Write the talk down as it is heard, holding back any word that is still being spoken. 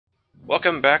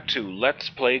Welcome back to Let's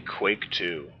Play Quake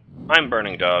 2. I'm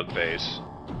BurningDogFace,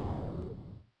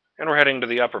 and we're heading to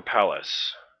the Upper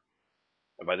Palace.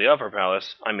 And by the Upper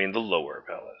Palace, I mean the Lower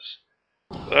Palace.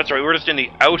 So that's right, we're just in the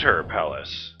Outer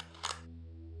Palace.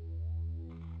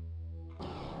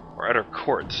 Or Outer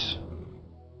Courts.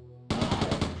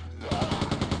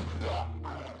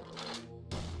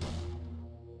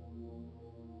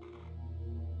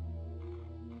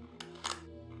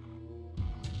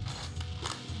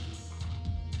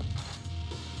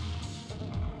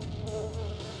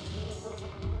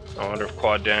 I wonder if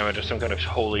quad damage is some kind of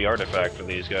holy artifact for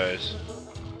these guys.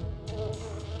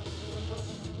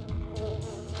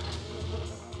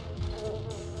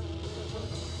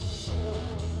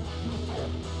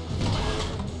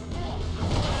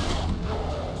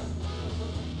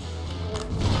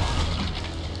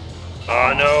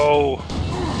 Oh no!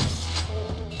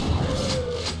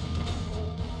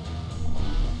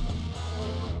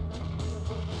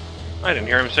 I didn't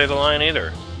hear him say the line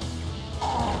either.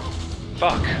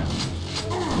 Fuck.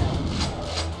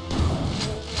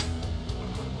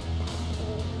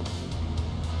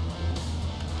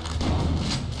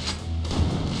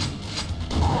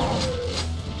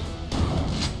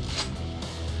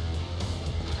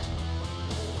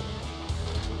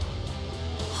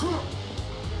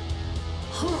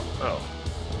 Oh.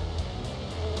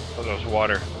 Oh, that was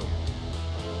water.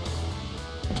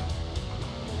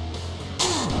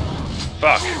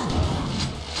 Fuck.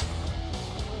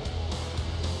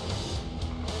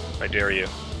 I dare you.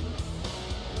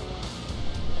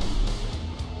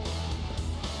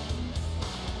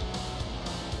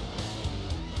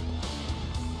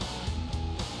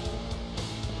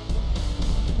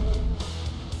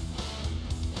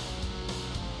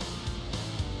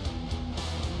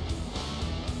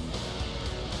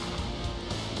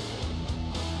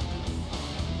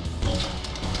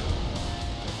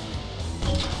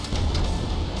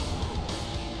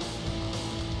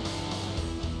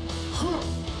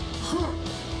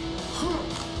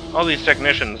 All these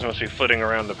technicians must be flitting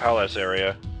around the palace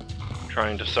area,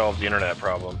 trying to solve the internet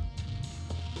problem.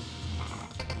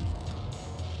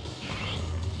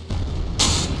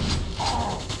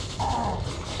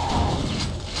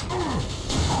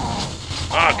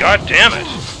 Ah, god damn it!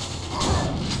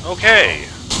 Okay.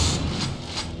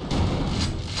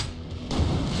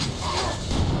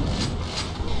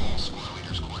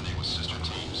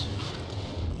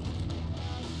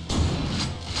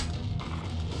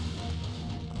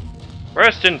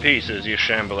 Rest in pieces, you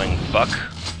shambling fuck.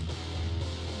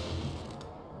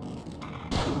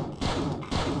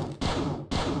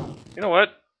 You know what?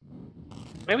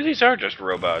 Maybe these are just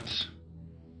robots.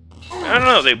 I don't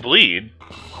know, they bleed.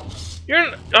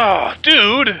 Oh,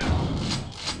 dude!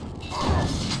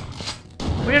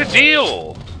 We had a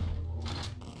deal!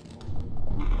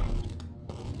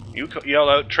 You yell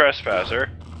out trespasser.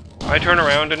 I turn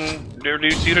around and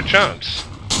reduce you to chunks.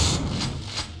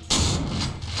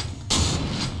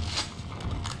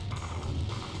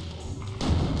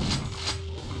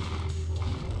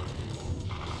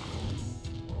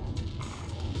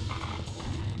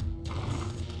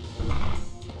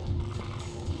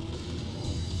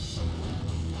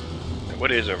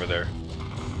 What is over there?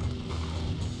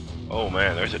 Oh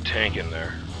man, there's a tank in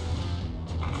there.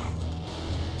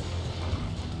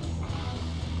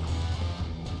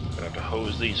 Gonna have to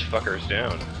hose these fuckers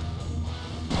down.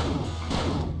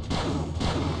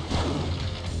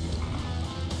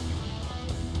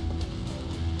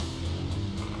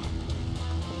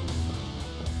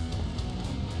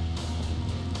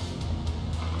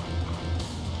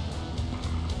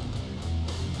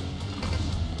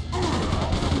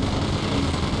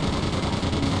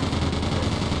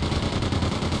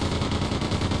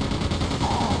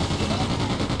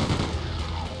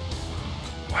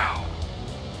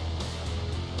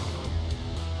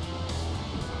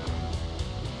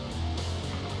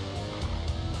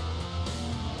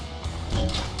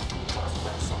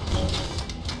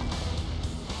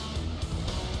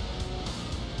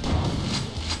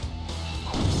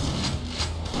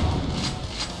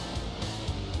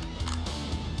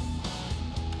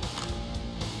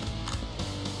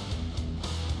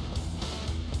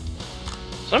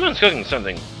 Someone's cooking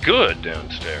something good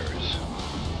downstairs.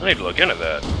 I need to look into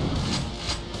that.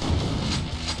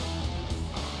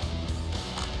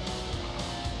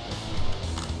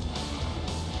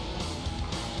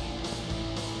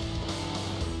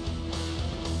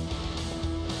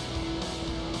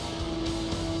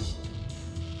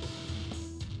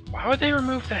 Why would they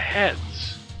remove the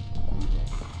heads?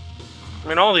 I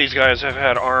mean, all these guys have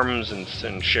had arms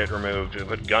and shit removed to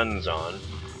put guns on.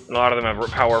 A lot of them have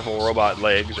powerful robot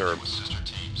legs or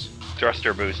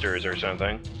thruster boosters or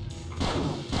something.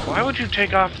 Why would you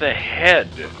take off the head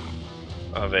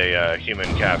of a human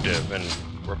captive and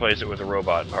replace it with a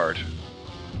robot part?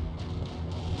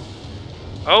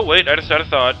 Oh, wait, I just had a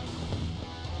thought.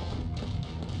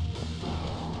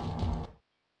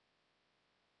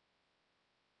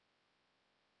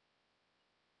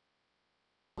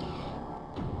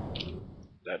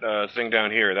 That thing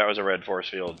down here, that was a red force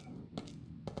field.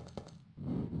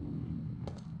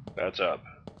 That's up.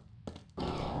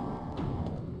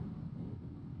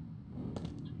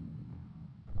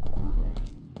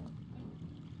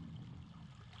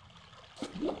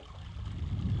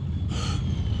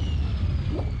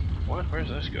 What? Where does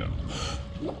this go?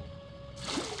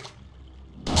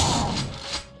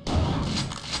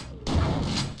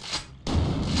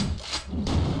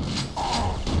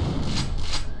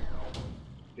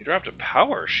 He dropped a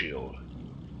power shield.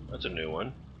 That's a new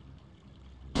one.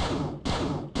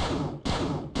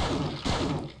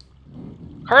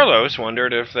 Carlos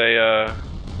wondered if they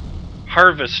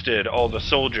harvested all the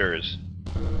soldiers.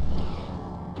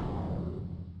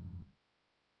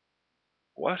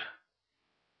 What?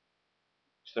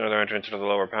 It's another entrance to the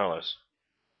lower palace.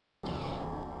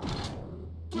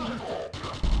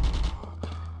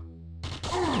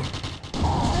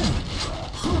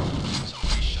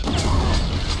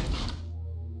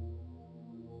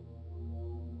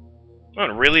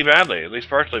 Went really badly, at least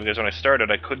partially because when I started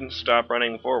I couldn't stop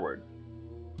running forward.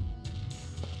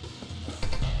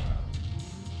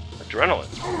 Adrenaline.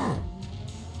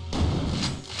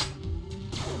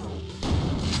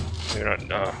 You're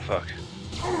not. Oh, fuck.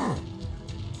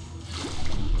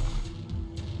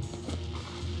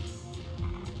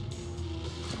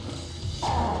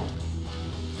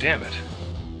 Damn it.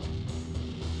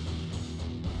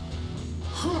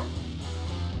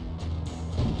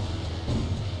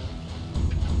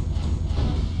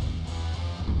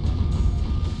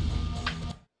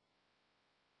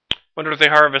 Wonder if they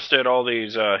harvested all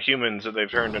these humans that they've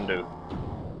turned into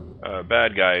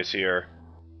bad guys here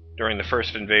during the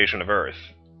first invasion of Earth.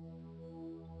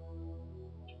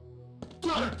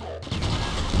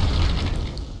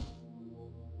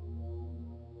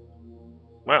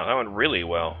 Wow, that went really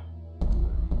well.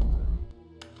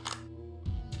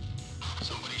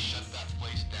 Somebody shut that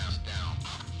place down.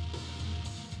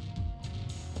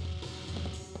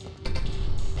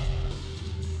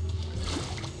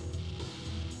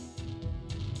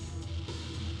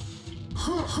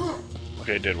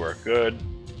 Okay, it did work. Good.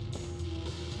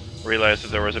 Realized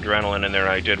that there was adrenaline in there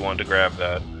and I did want to grab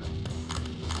that.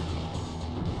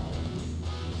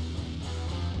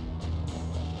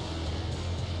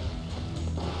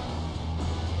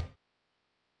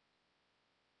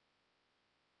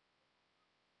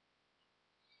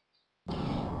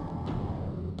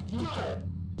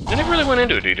 They never really went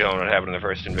into detail on what happened in the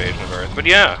first invasion of Earth, but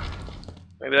yeah.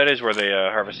 Maybe that is where they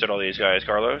harvested all these guys,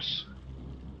 Carlos.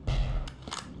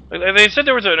 They said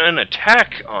there was an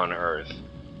attack on Earth.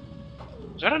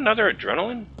 Is that another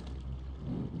adrenaline?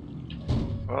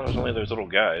 Well, there's only those little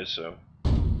guys, so...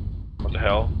 What the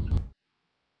hell?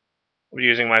 We're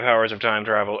using my powers of time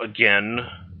travel again.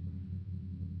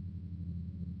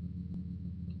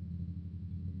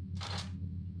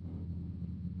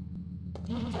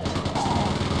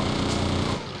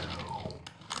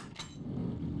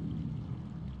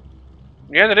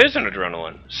 Yeah, that is an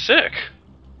adrenaline. Sick!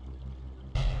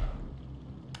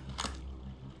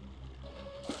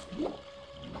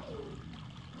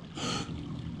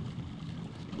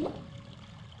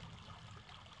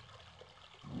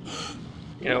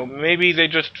 You know, maybe they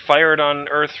just fired on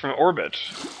Earth from orbit.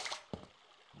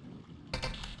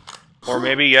 Or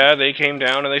maybe, yeah, they came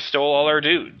down and they stole all our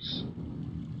dudes.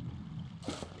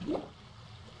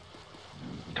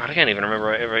 God, I can't even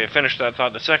remember if I finished that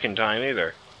thought the second time,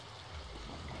 either.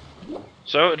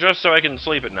 So, just so I can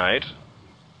sleep at night,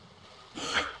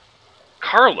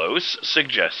 Carlos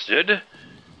suggested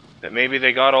that maybe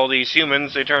they got all these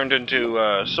humans they turned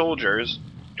into soldiers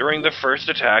during the first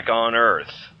attack on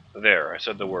Earth. There, I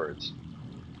said the words.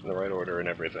 In the right order and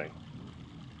everything.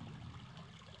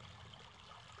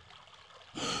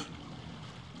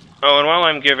 Oh, and while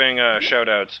I'm giving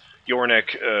shoutouts,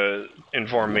 Yornik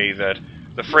informed me that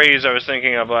the phrase I was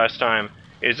thinking of last time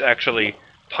is actually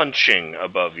punching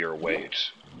above your weight.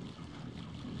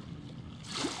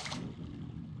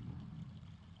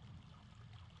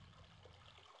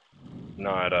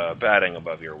 Not batting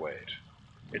above your weight.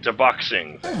 It's a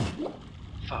boxing thing.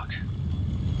 Fuck.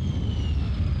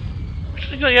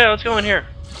 Yeah, let's go in here.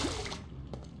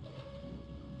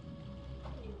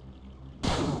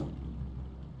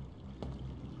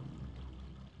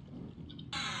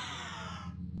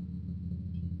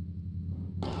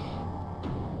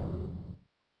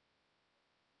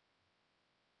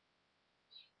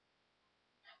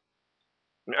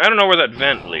 I don't know where that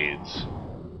vent leads.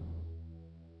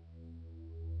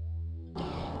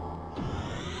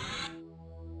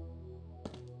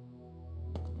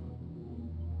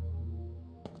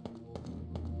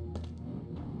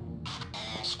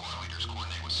 All squad leaders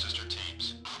coordinate with sister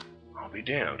teams. I'll be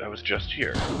damned, I was just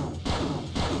here.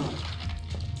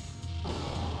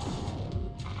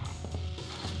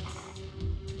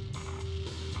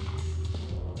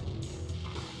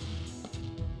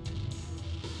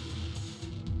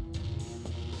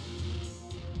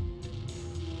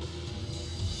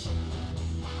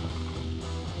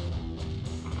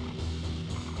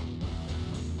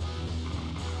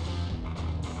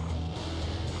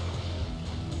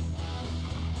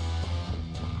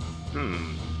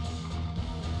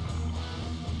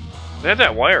 They had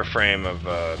that wireframe of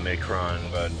Makron,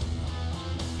 but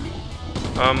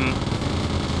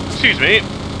excuse me.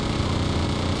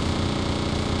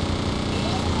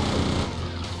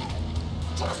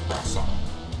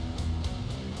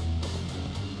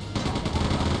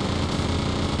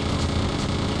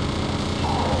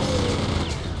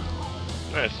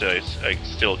 I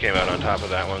still came out on top of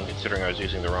that one, considering I was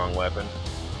using the wrong weapon.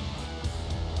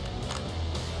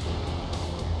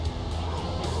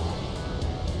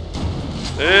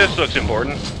 This looks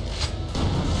important.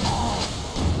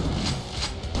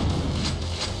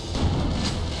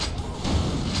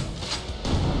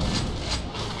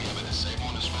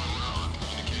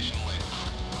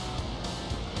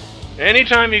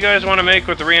 Anytime you guys want to make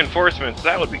with the reinforcements,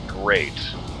 that would be great.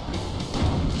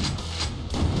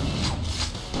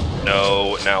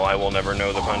 No, now I will never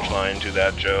know the punchline to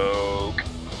that joke.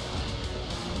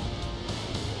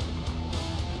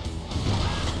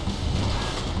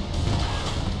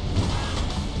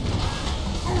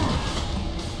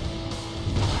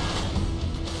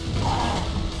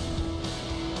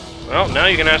 Well, now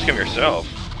you can ask him yourself.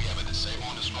 We have a disable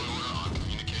and destroy order on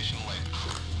communication link.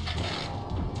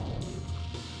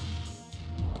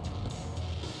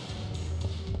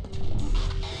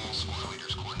 All squad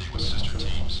leaders coordinate with sister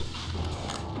teams.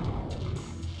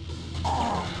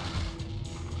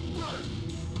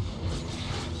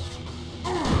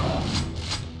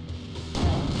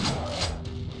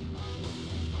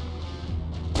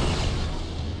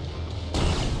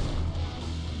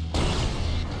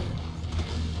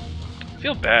 I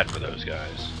feel bad for those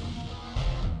guys.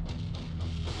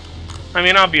 I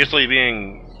mean, obviously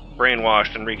being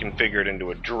brainwashed and reconfigured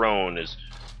into a drone is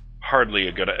hardly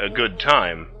a good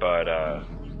time, but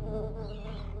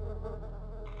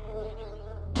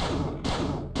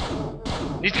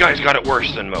these guys got it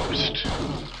worse than most.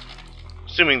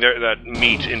 Assuming that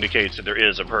meat indicates that there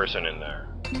is a person in there.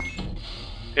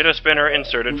 Data spinner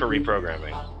inserted for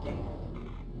reprogramming.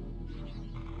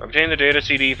 Obtain the data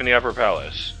CD from the Upper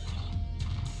Palace.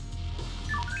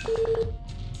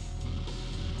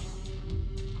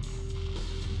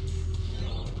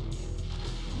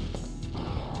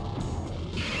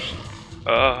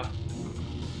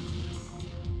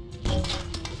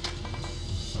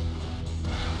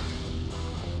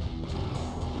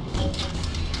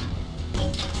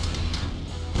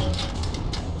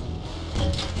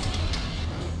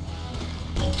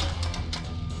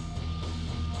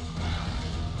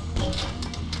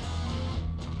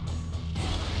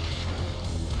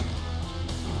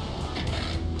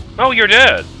 Oh, you're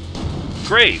dead.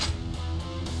 Great.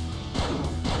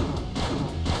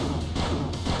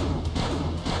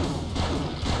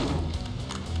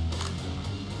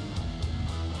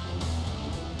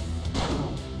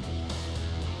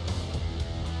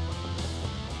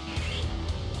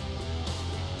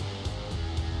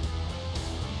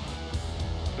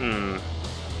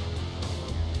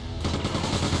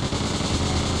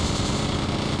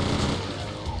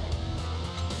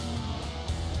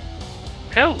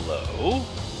 Hello?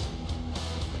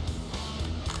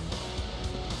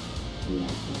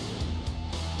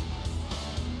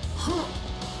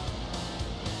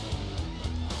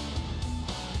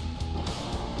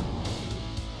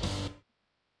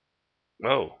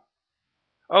 Oh.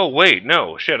 Oh, wait,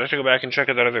 no. Shit, I have to go back and check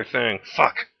out that other thing.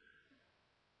 Fuck.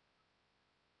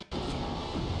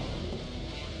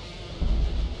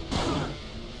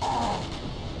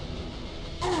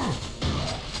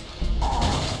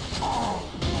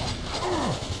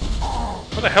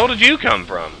 Where the hell did you come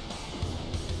from?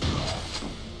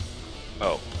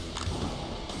 Oh.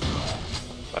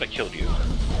 Thought I killed you.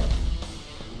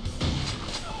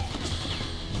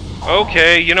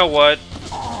 Okay, you know what?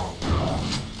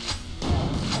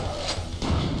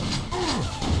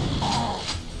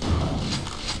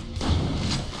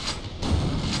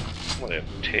 Well, they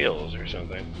have tails or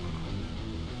something.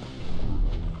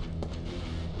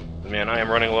 Man, I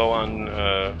am running low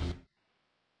on,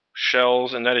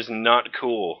 shells, and that is not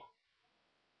cool.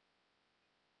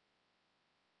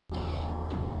 All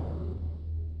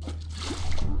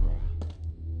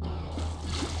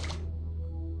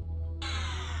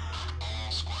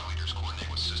squad leaders coordinate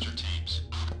with sister teams.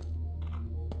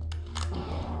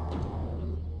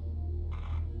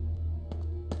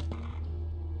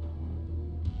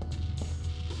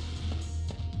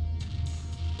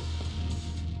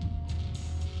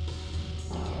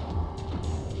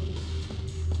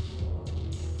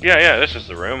 Yeah, this is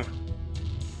the room.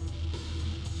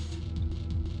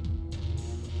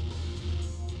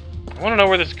 I want to know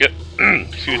where this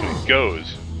excuse me,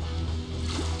 goes.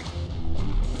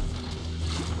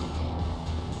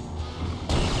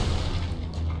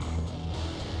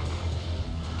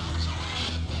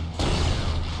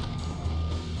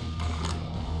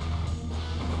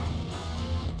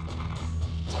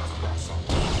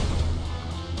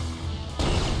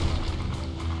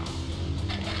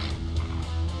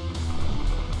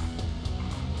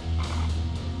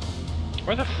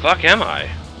 Where the fuck am I?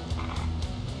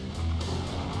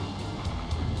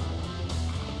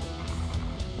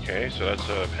 Okay, so that's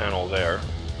a panel there.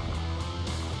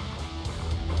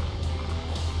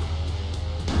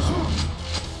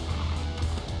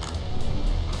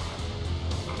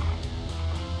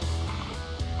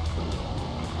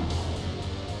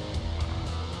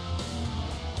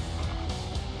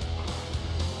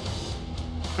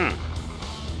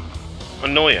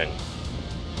 Annoying.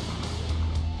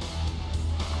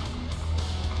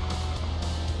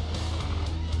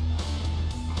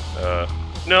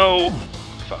 No!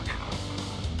 Fuck.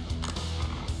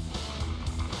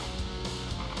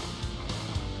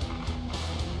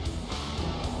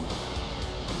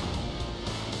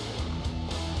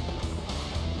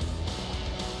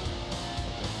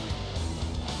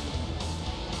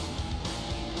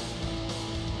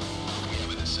 We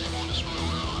have a disabled destroyer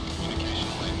on communication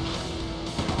link.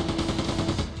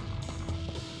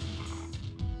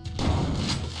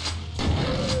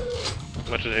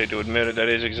 Much as I hate to admit it, that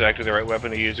is exactly the right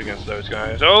weapon to use against those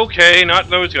guys. Okay, not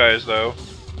those guys, though.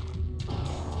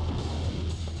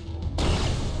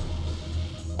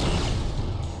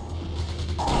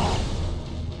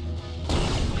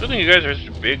 I think you guys are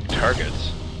such big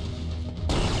targets.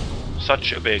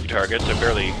 Such big targets, I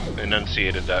barely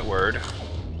enunciated that word.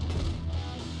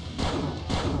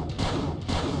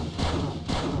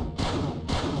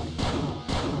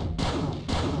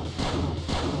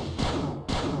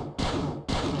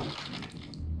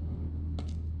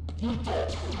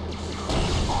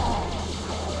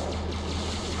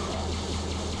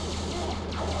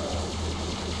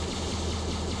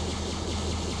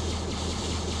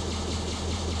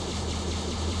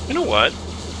 You know what?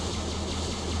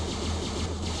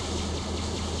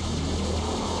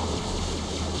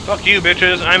 Fuck you,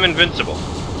 bitches. I'm invincible.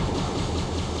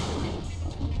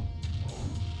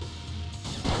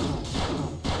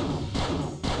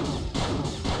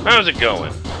 How's it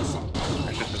going?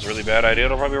 If this is a really bad idea,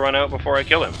 it'll probably run out before I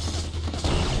kill him.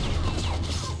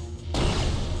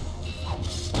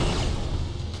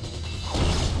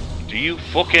 Do you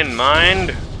fucking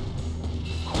mind?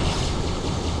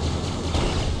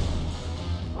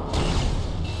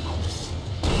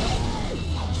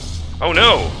 Oh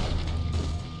no!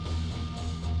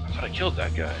 I thought I killed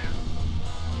that guy.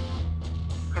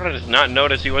 How did I just not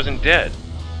notice he wasn't dead?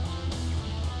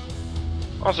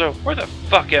 Also, where the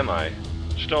fuck am I?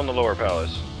 Still in the lower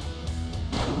palace.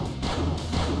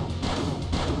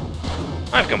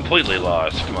 I've completely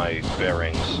lost my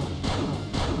bearings.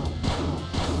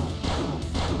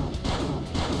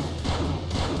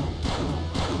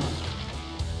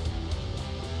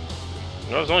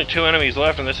 Well, there's only 2 enemies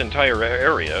left in this entire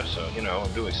area, so, you know,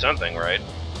 I'm doing something right.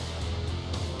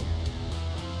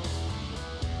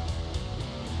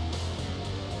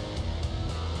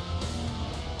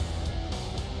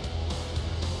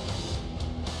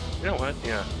 You know what?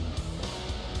 Yeah.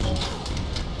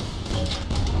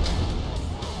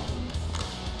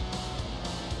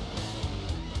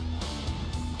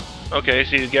 Okay,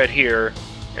 so you get here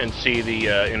and see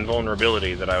the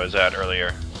invulnerability that I was at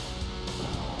earlier.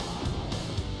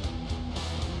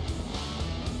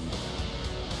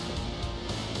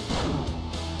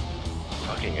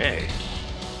 Fucking A.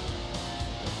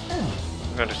 I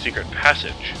found a secret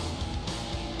passage.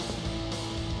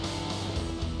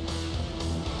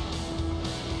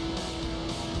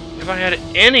 If I had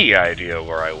any idea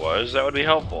where I was, that would be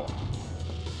helpful.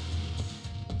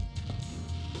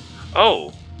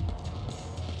 Oh!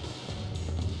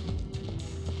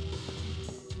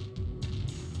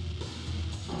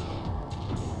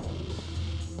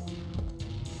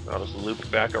 I'll just loop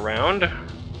back around.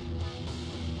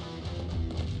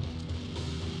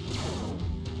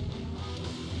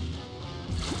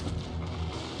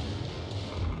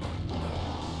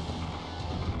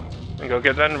 And go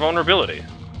get that invulnerability.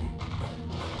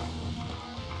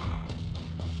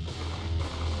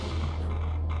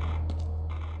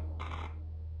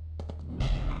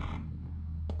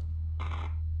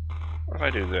 What if I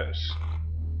do this?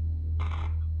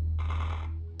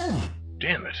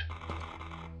 Damn it.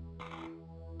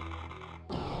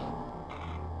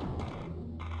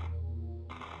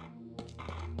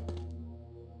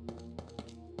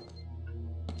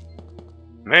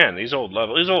 Man, these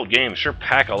old games sure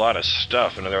pack a lot of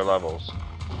stuff into their levels.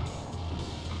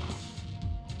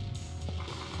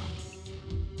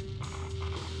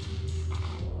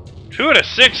 Two out of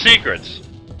 6 secrets.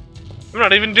 I'm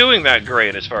not even doing that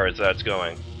great as far as that's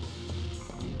going.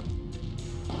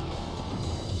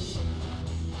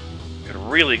 Could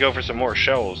really go for some more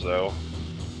shells, though.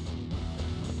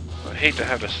 I'd hate to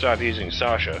have to stop using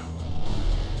Sasha.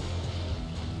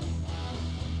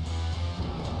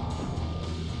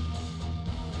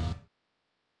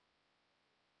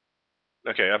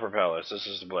 Okay, Upper Palace. This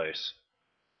is the place.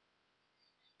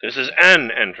 This is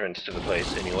an entrance to the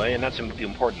place, anyway, and that's the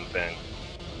important thing.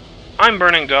 I'm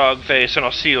BurningDogFace, and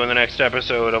I'll see you in the next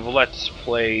episode of Let's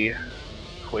Play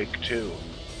Quake 2.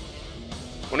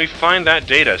 When we find that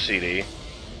data CD,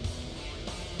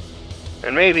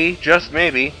 and maybe, just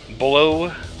maybe, blow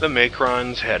the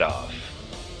Makron's head off.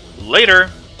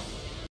 Later!